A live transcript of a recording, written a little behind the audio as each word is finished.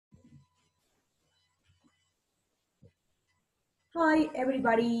Hi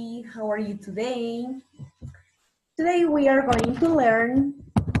everybody, how are you today? Today we are going to learn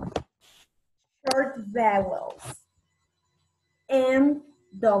short vowels and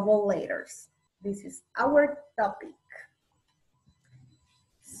double letters. This is our topic.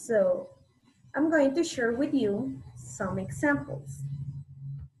 So I'm going to share with you some examples.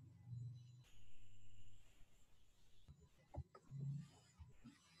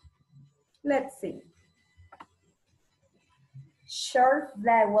 Let's see. Short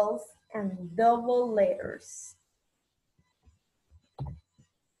vowels and double letters.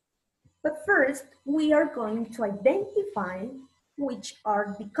 But first, we are going to identify which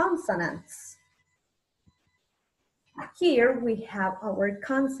are the consonants. Here we have our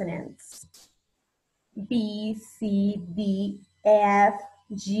consonants. B, C, D, F,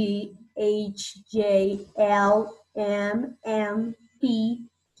 G, H, J, L, M, N, P,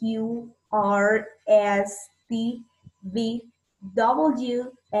 Q, R, S, T, V,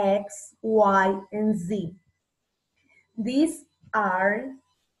 W, X, Y, and Z. These are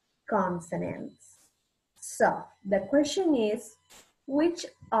consonants. So the question is, which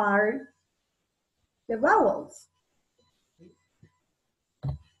are the vowels?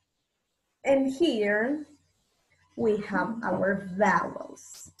 And here we have our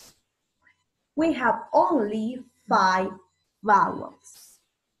vowels. We have only 5 vowels.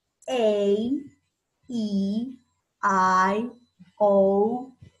 A, E, I,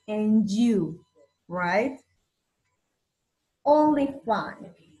 O, and U, right? Only 5.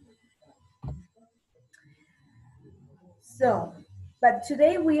 So, but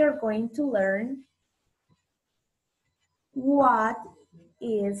today we are going to learn what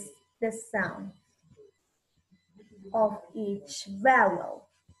is the sound of each vowel.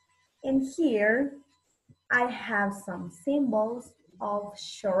 And here I have some symbols of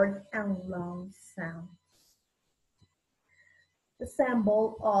short and long sound. The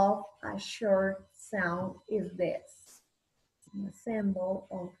symbol of a short sound is this. The symbol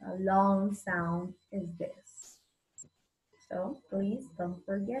of a long sound is this. So please don't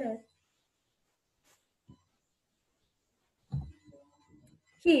forget it.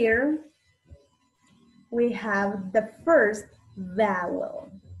 Here we have the first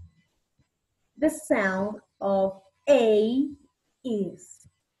vowel. The sound of A is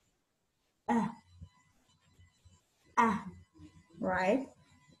a, right?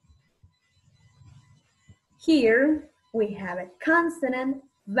 Here we have a consonant,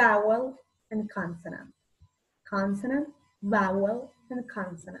 vowel, and consonant. Consonant, vowel, and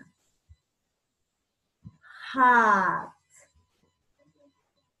consonant. Hat.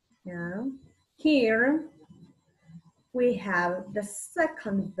 Yeah. Here we have the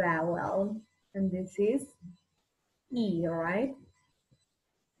second vowel, and this is E, right?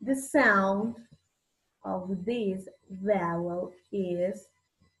 The sound of this vowel is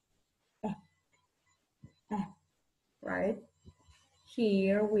right?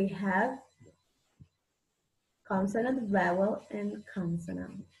 Here we have consonant, vowel, and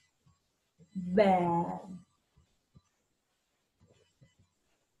consonant. Bad.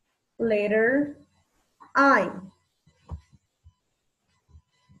 Letter I.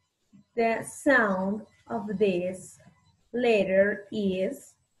 The sound of this letter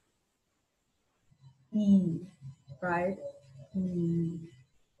is E, right? E.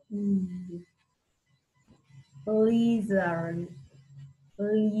 E. Lizard.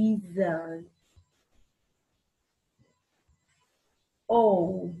 Lizard.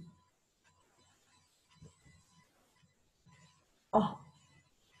 O. Oh.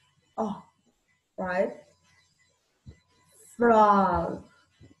 Oh. Right? Frog.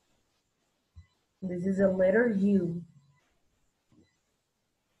 This is a letter U.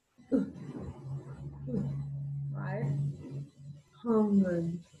 Right?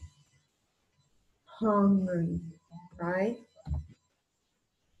 Hungry. Hungry. Right?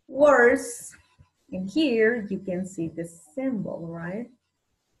 Words. And here you can see the symbol, right?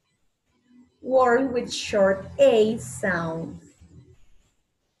 Word with short A sound.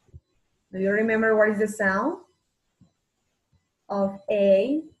 Do you remember what is the sound of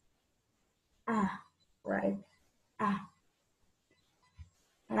A? Ah, right? Ah.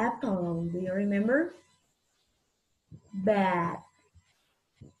 Apple, do you remember? Bat,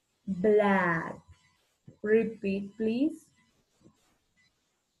 black. Repeat, please.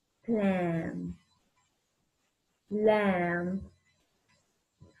 Plan, lamb,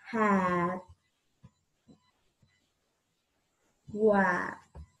 hat, what.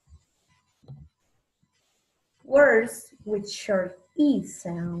 Words with short E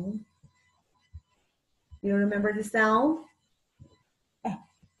sound. Do you remember the sound? Eh,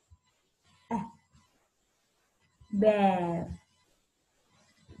 eh. Bear,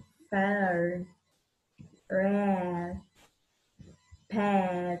 feather, red,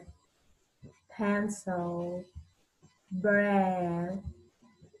 pet, pencil, bread,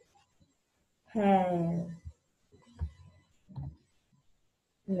 head.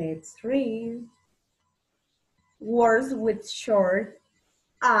 Let's read. Words with short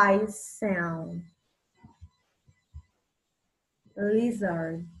I sound.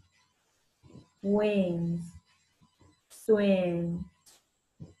 Lizard, wings, swing,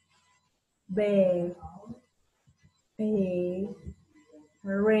 big, pig,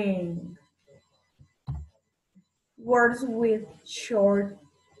 ring. Words with short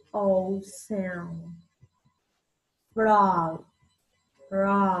O sound. Frog,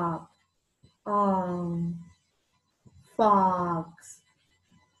 rock, on, fox,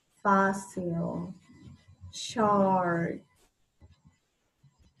 fossil, shark.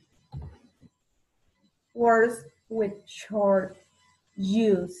 Words with short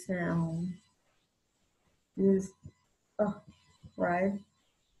U sound. This, right?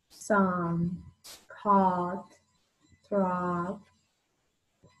 Sun, caught, drop,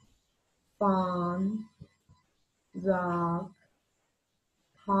 fun, dog,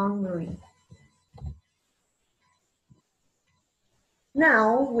 hungry.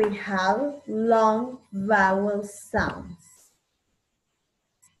 Now we have long vowel sounds.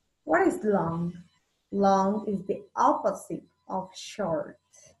 What is long? Long is the opposite of short.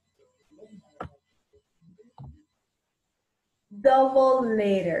 Double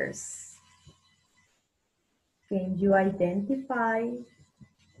letters. Can you identify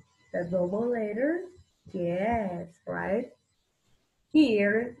the double letter? Yes, right?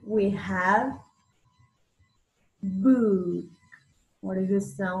 Here we have boot. What is the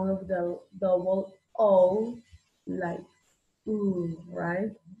sound of the double O? Like ooh,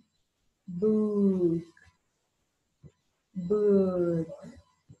 right? Boot, boot,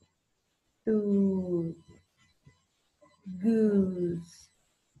 toot, goose,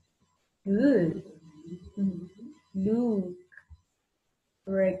 good, look,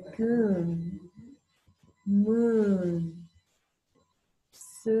 raccoon, moon,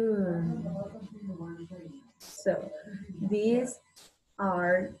 soon. So these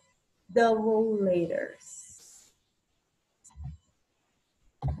are double letters.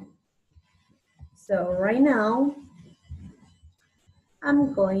 So right now,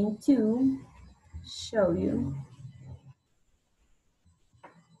 I'm going to show you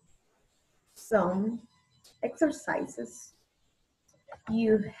some exercises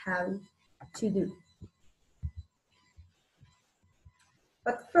you have to do.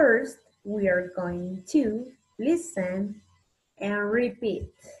 But first, we are going to listen and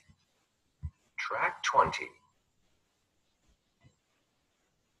repeat. Track 20.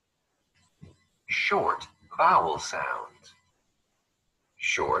 Short vowel sounds.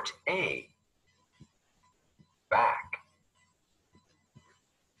 Short A. Back.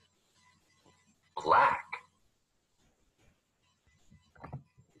 Black.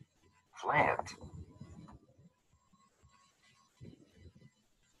 Plant.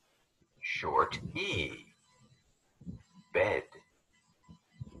 Short E. Bed.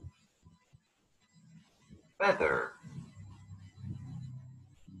 Feather.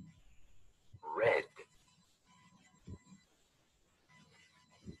 Red.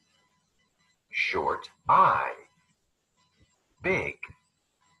 Short I. Big.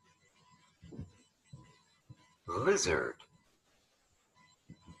 Lizard.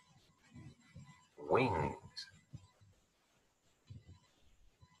 Wings.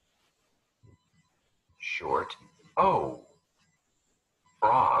 Short O.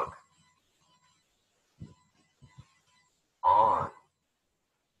 Frog. On.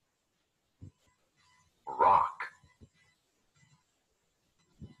 Rock.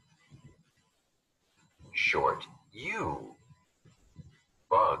 Short U.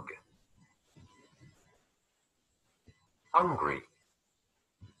 Bug. Hungry.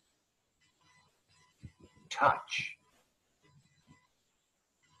 Touch.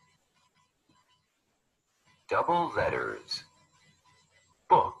 Double letters.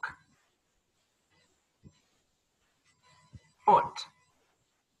 Book. Foot.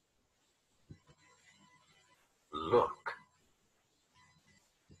 Look.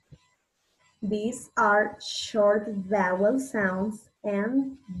 These are short vowel sounds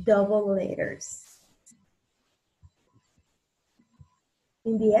and double letters.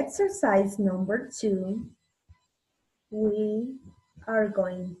 In the exercise number 2, we are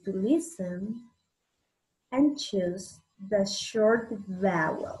going to listen and choose the short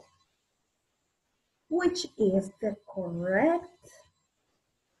vowel, which is the correct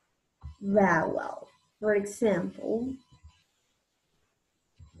vowel. For example,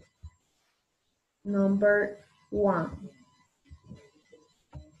 Number 1.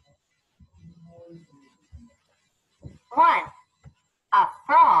 One, a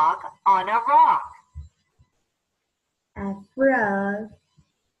frog on a rock. A frog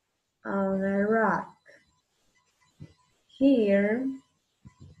on a rock. Here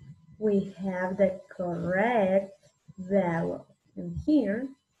we have the correct vowel. And here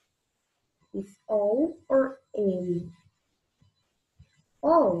is O or A.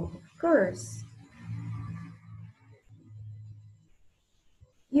 O, of course.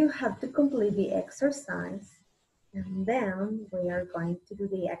 You have to complete the exercise, and then we are going to do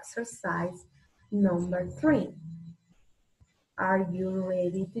the exercise number 3. Are you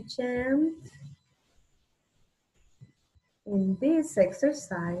ready to chant? In this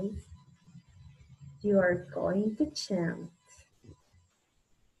exercise, you are going to chant.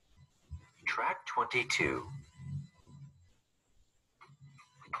 Track 22.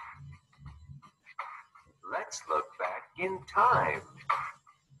 Let's look back in time.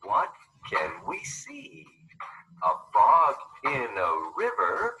 What can we see? A frog in a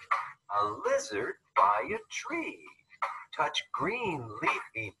river, a lizard by a tree. Touch green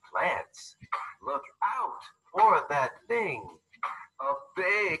leafy plants. Look out for that thing. A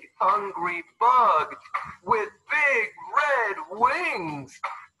big hungry bug with big red wings.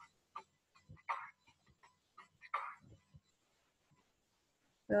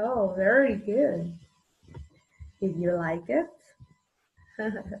 Oh, very good. Did you like it?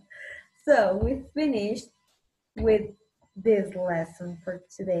 So we finished with this lesson for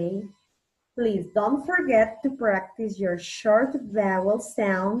today. Please don't forget to practice your short vowel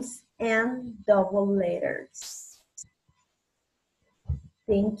sounds and double letters.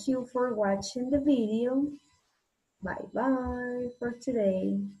 Thank you for watching the video. Bye-bye for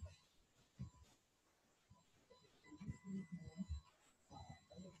today.